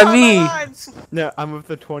British Fall behind Army. the lines. No, I'm with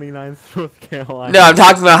the 29th North Carolina. No, I'm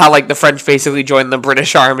talking about how like the French basically joined the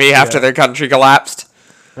British Army after Yeah. their country collapsed.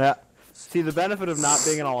 Yeah. See, the benefit of not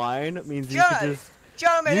being in a line means you John, can just...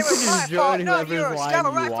 Gentlemen, You it was can my just fault, join not whoever's yours. line Have a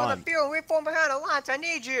you rifle in the want. field. We form behind the lines. I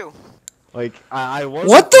need you. Like, I was...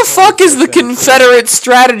 What the fuck is the Confederate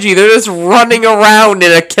strategy? They're just running around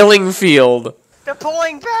in a killing field. They're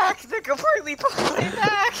pulling back. They're completely pulling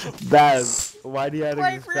back. Baz, why do you have to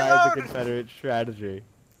Wait, describe the reload. Confederate strategy?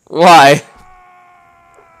 Why?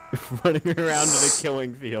 Running around in a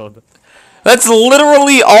killing field. That's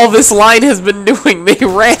literally all this line has been doing. They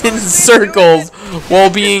ran in circles while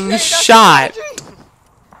being That's shot. strategy.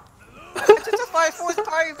 It's just a 5-4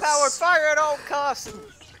 firepower. Fire at all costs.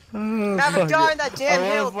 Have Fuck a die it. on that damn I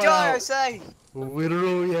hill. love Die, how I say.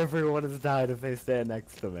 Literally everyone has died if they stand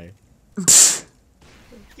next to me.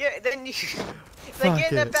 Yeah, then you... Fuck get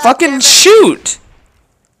in the it. back Fucking and- shoot!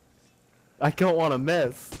 I don't want to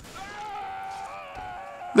miss.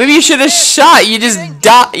 Maybe you should have shot. You just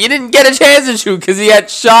died. You didn't get a chance to shoot because he got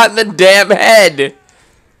shot in the damn head.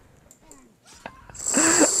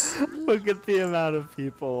 Look at the amount of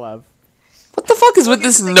people left. What the fuck is with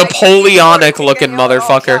this Napoleonic-looking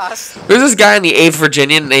motherfucker? There's this guy in the 8th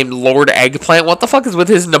Virginia named Lord Eggplant. What the fuck is with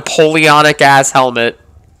his Napoleonic-ass helmet?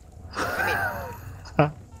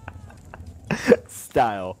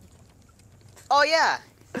 Style. Oh yeah.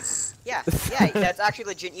 Yeah, that's actually a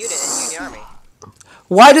legit unit in the Union Army.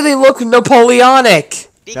 Why do they look Napoleonic?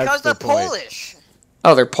 Because they're Polish.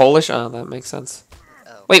 Oh, they're Polish? Oh, that makes sense.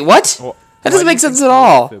 Oh. Wait, what? Well, That doesn't why do make you sense think at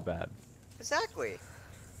all. Polish so bad? Exactly.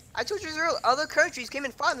 I told you earlier, other countries came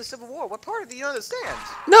and fought in the Civil War. What part do you understand?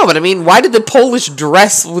 No, but I mean, why did the Polish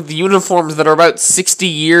dress with uniforms that are about 60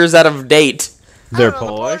 years out of date? They're I don't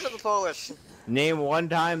know, Polish. The Polish. Name one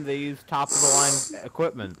time they used top-of-the-line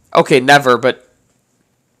equipment. Okay, never, but...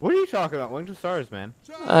 What are you talking about? Wings of Stars, man.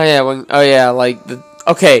 Oh yeah, like the...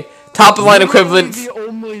 Okay, top-of-the-line equivalent... The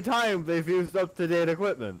only time they've used up-to-date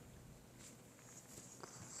equipment.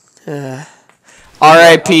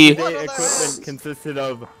 R.I.P. Up-to-date equipment consisted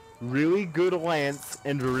of really good lance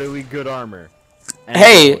and really good armor. And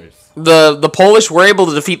Hey, colors. the Polish were able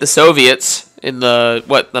to defeat the Soviets in the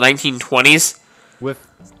 1920s? With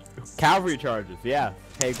cavalry charges, yeah.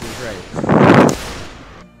 Haig was right.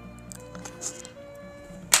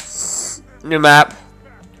 New map.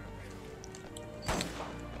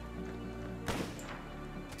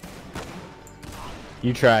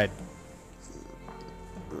 You tried.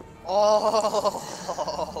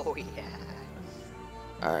 Oh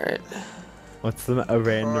yeah. Alright. What's a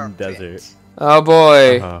random Perfect. desert? Oh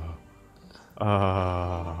boy.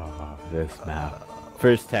 This map.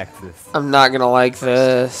 First Texas. I'm not gonna like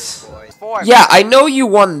this. Boys. Four. Yeah, I know you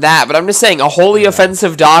won that, but I'm just saying, a wholly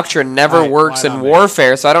offensive doctrine never Alright, works why in not me?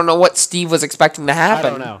 warfare, so I don't know what Steve was expecting to I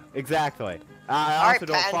happen. don't know. Exactly. I also Alright,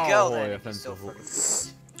 don't Pat, follow go holy then. If you're so offensive.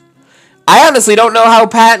 fucking- I honestly don't know how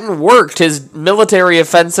Patton worked. His military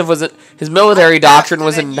offensive his military I'm doctrine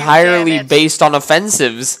was faster than you, entirely damn it. based on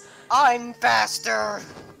offensives. I'm faster.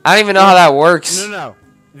 I don't even know how that works. No.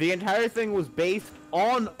 The entire thing was based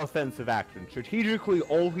on offensive action. Strategically,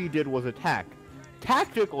 all he did was attack.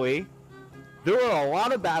 Tactically, there were a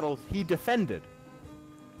lot of battles he defended.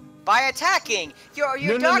 By attacking. Your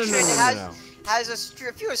No. doctrine has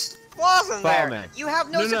a few flaws in Follow there. me. You have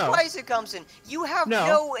no No. supplies that comes in. You have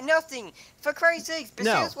No. nothing. For Christ's sakes,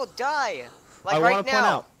 Basileus will die. Like I right want to now.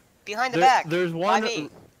 point out, Behind the back. there's By one. me.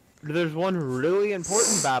 There's one really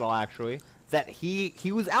important battle actually that he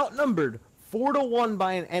was outnumbered 4-1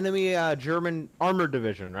 by an enemy German armored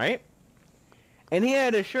division, right? And he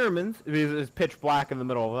had his Shermans, because it's pitch black in the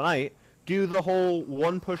middle of the night, do the whole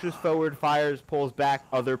one pushes forward, fires, pulls back,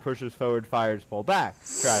 other pushes forward, fires, pull back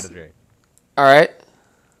strategy. Alright.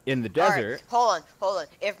 In the Alright, desert, hold on.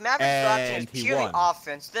 If Maverick's doctrine And is he purely won.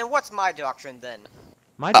 offense, then what's my doctrine then?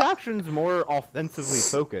 my doctrine's more offensively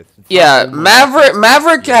focused. It's Yeah, not only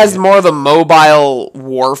Maverick offensive. has more the mobile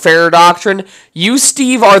warfare doctrine. You,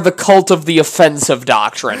 Steve, are the cult of the offensive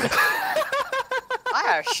doctrine. I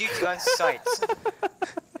gotta shoot you on sight.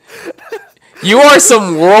 You are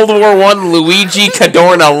some World War I Luigi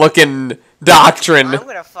Cadorna looking doctrine. I'm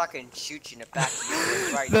gonna fucking shoot you in the back of your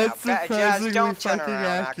head right That's now. surprisingly Don't turn fucking around,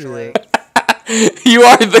 accurate. actually. You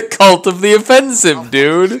are the cult of the I'll offensive, fucking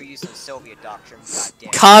dude. show you some Soviet doctrine,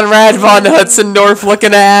 goddamn. Conrad von Hutzendorf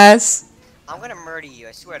looking ass. I'm gonna murder you,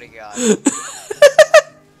 I swear to God. You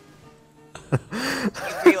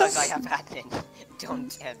realize I have admin.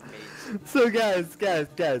 Don't tempt me. So guys,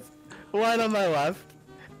 line on my left.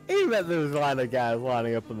 Aim at those line of guys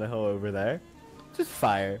lining up on the hill over there. Just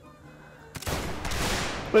fire.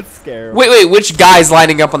 Let's scare 'em. Wait, which guy's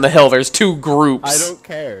lining up on the hill? There's two groups. I don't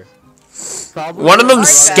care. Probably One of the them's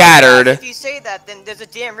one- scattered. If you say that, then there's a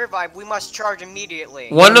damn revive. We must charge immediately.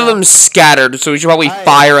 One of them's scattered, so we should probably Aye.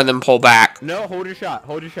 fire and then pull back. No, hold your shot.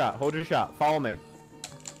 Hold your shot. Hold your shot. Follow me.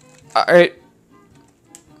 Alright.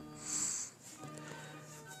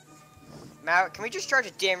 Maverick, can we just charge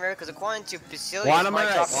a damn river? Because according to Basileus, One on my my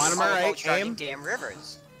right, doctrine one is on my all about right, charging aim. damn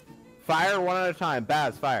rivers. Fire one at a time.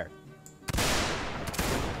 Baz, fire.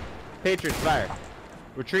 Patriots, fire.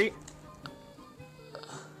 Retreat.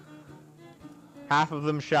 Half of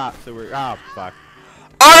them shot, so we're... Oh, fuck.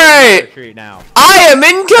 Alright! Retreat now. I am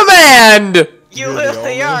in command! You You're the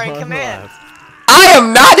literally only are in one command. left. I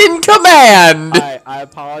am not in command! I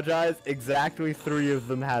apologize. Exactly 3 of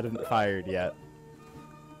them hadn't fired yet.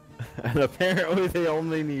 And apparently they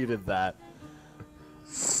only needed that.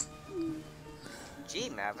 Gee,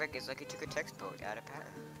 Maverick, it's like you took a textbook out of pattern.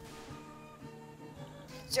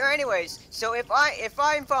 So anyways, so if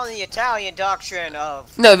I'm following the Italian doctrine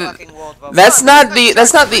of No, fucking World War That's I, not then the I'm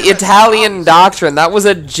that's not the charging Italian rivers. doctrine. That was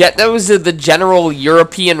the general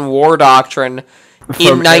European war doctrine in From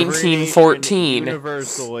every nation 1914.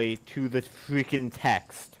 Universally to the freaking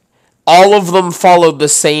text. all of them followed the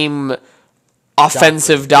same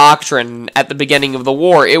offensive doctrine at the beginning of the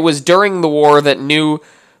war. It was during the war that new,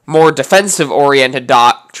 more defensive-oriented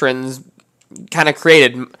doctrines kind of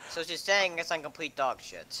created. So she's saying it's on complete dog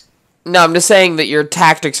shit. No, I'm just saying that your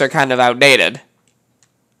tactics are kind of outdated.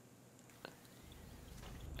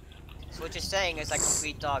 So what you're saying is like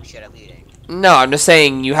complete dog shit at leading. No, I'm just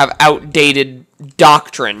saying you have outdated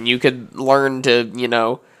doctrine. You could learn to, you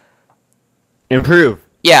know... Improve.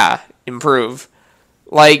 Yeah, improve.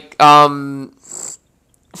 Like, for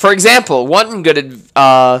example, one good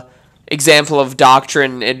example of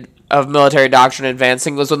doctrine, of military doctrine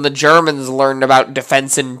advancing was when the Germans learned about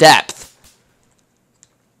defense in depth.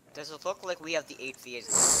 Does it look like we have the 8th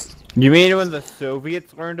years? You mean when the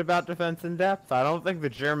Soviets learned about defense in depth? I don't think the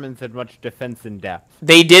Germans had much defense in depth.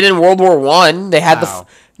 They did in World War One. They had Wow.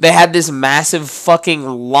 they had this massive fucking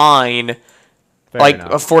line, Fair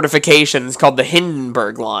enough. of fortifications called the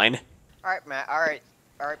Hindenburg Line. Alright, Matt. Alright,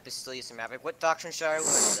 Basileus and Maverick. What doctrine should I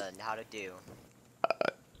learn then? How to do?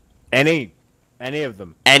 Any of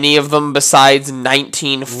them. Any of them besides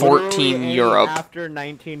 1914 Literally any Europe. after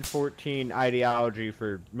 1914 ideology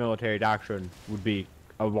for military doctrine would be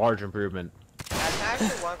a large improvement. Actually,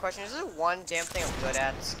 one question. Is there one damn thing I'm good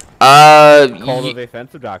at? Called the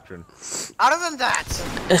offensive doctrine. Other than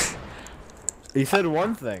that! He said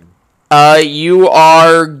one thing. You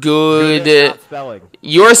are Good good. at not spelling.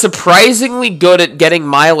 You're surprisingly good at getting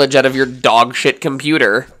mileage out of your dog shit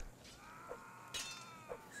computer.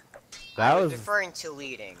 That I was referring to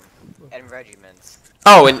leading and regiments.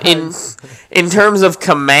 Oh, in terms of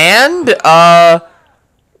command,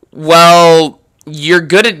 well, you're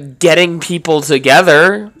good at getting people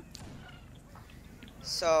together.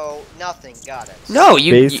 So, nothing. Got it. No,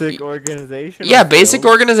 basic organization. Yeah, basic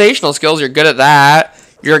organizational skills. You're good at that.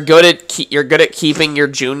 You're good at keeping your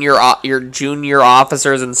junior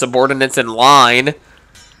officers and subordinates in line.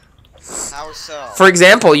 How so? For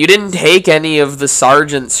example, you didn't take any of the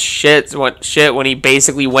sergeant's shit when he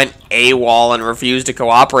basically went AWOL and refused to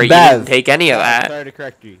cooperate. You didn't take any of that. Sorry to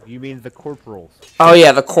correct you. You mean the corporals. Oh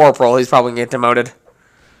yeah, the corporal. He's probably gonna get demoted.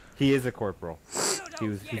 He is a corporal.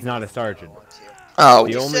 He's not a sergeant. Oh,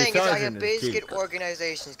 The You're only saying is I sergeant have is basic chief.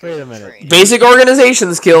 organization skills Wait a and minute. training. basic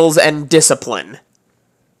organization skills and discipline.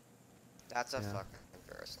 That's a fucking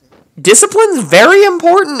embarrassing. Discipline's very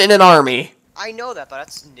important in an army. I know that, but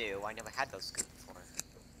that's new. I never had those skills before.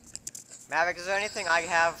 Maverick, is there anything I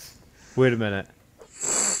have? Wait a minute.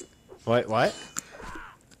 What? I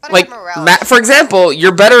don't Like, have morality. for example,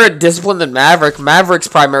 you're better at discipline than Maverick. Maverick's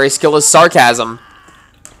primary skill is sarcasm.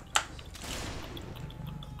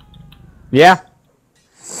 Yeah.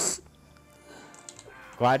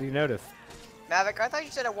 Glad you noticed. Maverick, I thought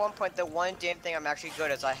you said at one point the one damn thing I'm actually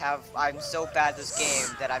good at is I'm so bad at this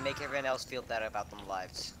game that I make everyone else feel better about their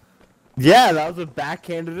lives. Yeah, that was a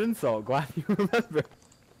backhanded insult. Glad you remember.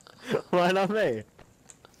 Why not me?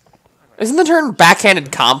 Isn't the term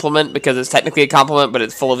backhanded compliment because it's technically a compliment, but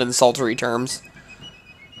it's full of insultory terms?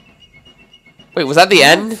 Wait, was that the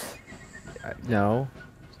end? No.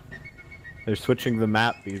 They're switching the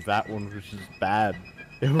map because that one was just bad.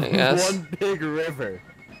 It was guess. one big river.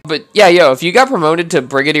 But yeah, yo, if you got promoted to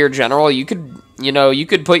brigadier general, you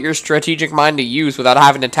could put your strategic mind to use without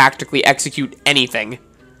having to tactically execute anything.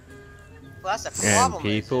 Well, that's the And problem.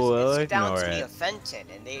 people will it's bound ignore to be it. a Fenton,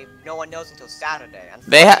 and no one knows until Saturday.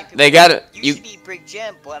 They Unfortunately, got it. Used to be Brig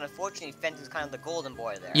Jim, but unfortunately, Fenton's kind of the golden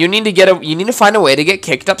boy there. You need to find a way to get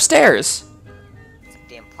kicked upstairs. It's a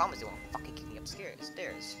damn problem. They won't fucking kick me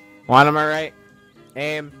upstairs. One on my right.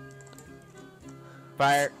 Aim.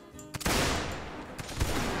 Fire.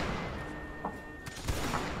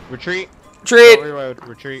 Retreat. Retreat. Don't reload.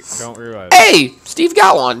 Retreat. Don't reload. Hey, Steve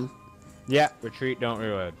got one. Yeah, retreat. Don't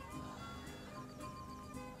reload.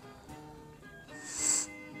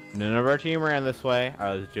 None of our team ran this way. I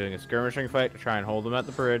was doing a skirmishing fight to try and hold them at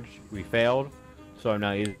the bridge. We failed, so I'm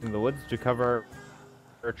now using the woods to cover our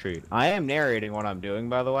retreat. I am narrating what I'm doing,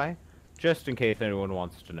 by the way, just in case anyone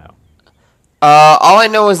wants to know. All I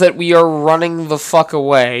know is that we are running the fuck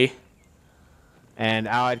away. And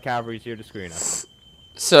Allied cavalry's here to screen us.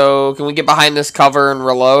 So, can we get behind this cover and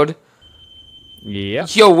reload?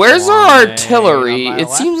 Yep. Yo, where's our Line artillery? on my It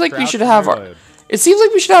left, seems like we crouch should and have reload. It seems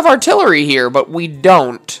like we should have artillery here, but we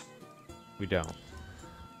don't. We don't.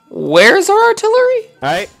 Where's our artillery?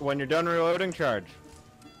 Alright, when you're done reloading, charge.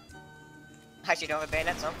 Actually, don't have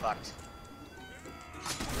bayonets. I'm fucked.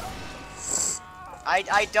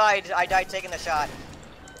 I died taking the shot.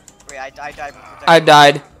 Wait, I died. I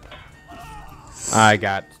died. I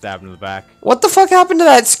got stabbed in the back. What the fuck happened to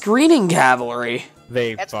that screening cavalry?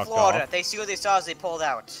 They That's fucked Florida. off. They see what they saw as they pulled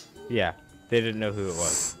out. Yeah, they didn't know who it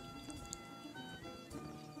was.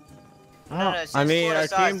 No, I mean, our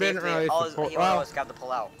Florida team didn't really support. He Well, always got to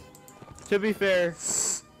pull out. to be fair,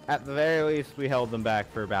 at the very least, we held them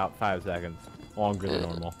back for about 5 seconds, longer than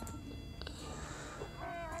normal.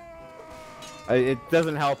 It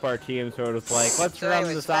doesn't help our team, so it's like, let's run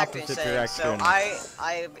anyways, this back to opposite saying, direction. So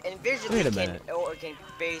I envision Wait we a can, minute. can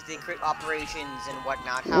basically create operations and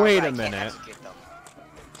whatnot. However, Wait I a can't minute. execute them.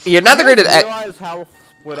 You're not the You greatest guys at. realize how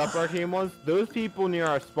split up our team was? Those people near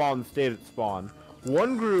our spawn stayed at spawn.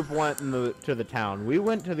 One group went to the town. We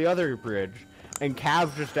went to the other bridge, and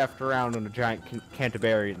Cav just effed around in a giant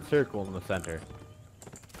Canterbury circle in the center.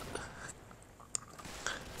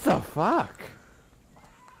 What the fuck?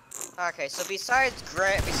 Okay, so besides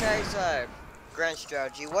grand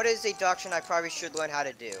strategy, what is a doctrine I probably should learn how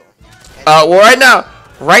to do? And Well,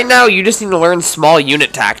 right now, you just need to learn small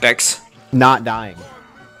unit tactics. Not dying.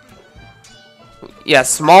 Yeah,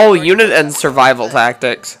 small unit and survival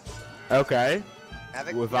tactics. Okay.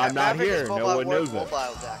 Maverick, Well, if I'm not Maverick is here, no mobile- one knows it.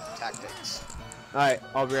 mobile tactics. Alright,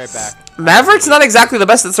 I'll be right back. Maverick's not exactly the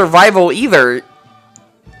best at survival either.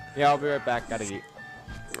 Yeah, I'll be right back. Gotta eat.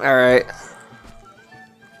 Alright.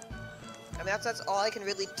 I mean, that's all I can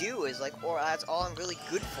really do is like, or that's all I'm really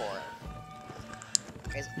good for.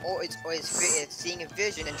 It's seeing a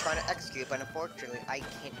vision and trying to execute, but unfortunately, I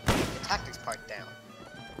can't get the tactics part down.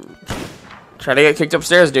 Try to get kicked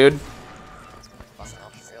upstairs, dude. Fucking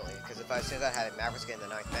option, really, because if I say that, I had Maverick's getting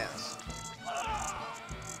the 9th mass.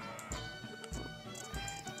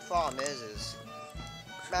 Problem is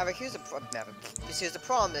Maverick. Here's the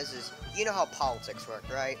problem is you know how politics work,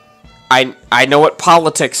 right? I know what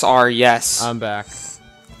politics are, yes. I'm back.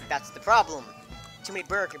 That's the problem. Too many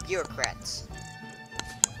bureaucrats.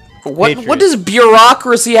 What does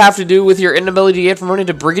bureaucracy have to do with your inability to get promoted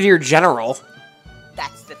to brigadier general?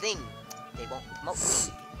 That's the thing. They won't promote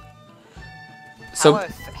me. So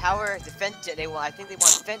However, the Fenton, I think they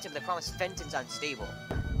want Fenton, but the problem is Fenton's unstable.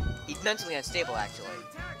 He's mentally unstable, actually.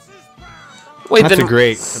 wait, That's then a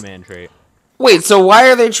great command trait. wait. So why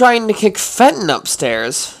are they trying to kick Fenton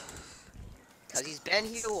upstairs? Because he's been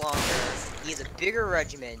here longer, he has a bigger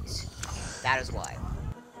regiment, that is why.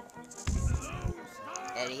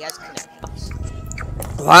 And he has connections.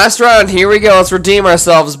 Last round. Here we go. Let's redeem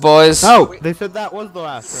ourselves, boys. Oh, they said that was the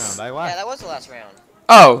last round. I Yeah, left. that was the last round.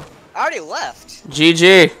 Oh, I already left.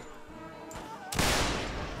 GG.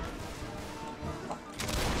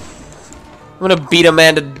 I'm gonna beat a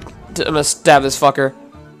man I'm gonna stab this fucker.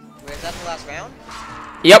 Wait, is that the last round?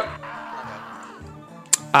 Yep. Okay.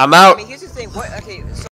 I'm I out. mean, here's the thing. Okay, so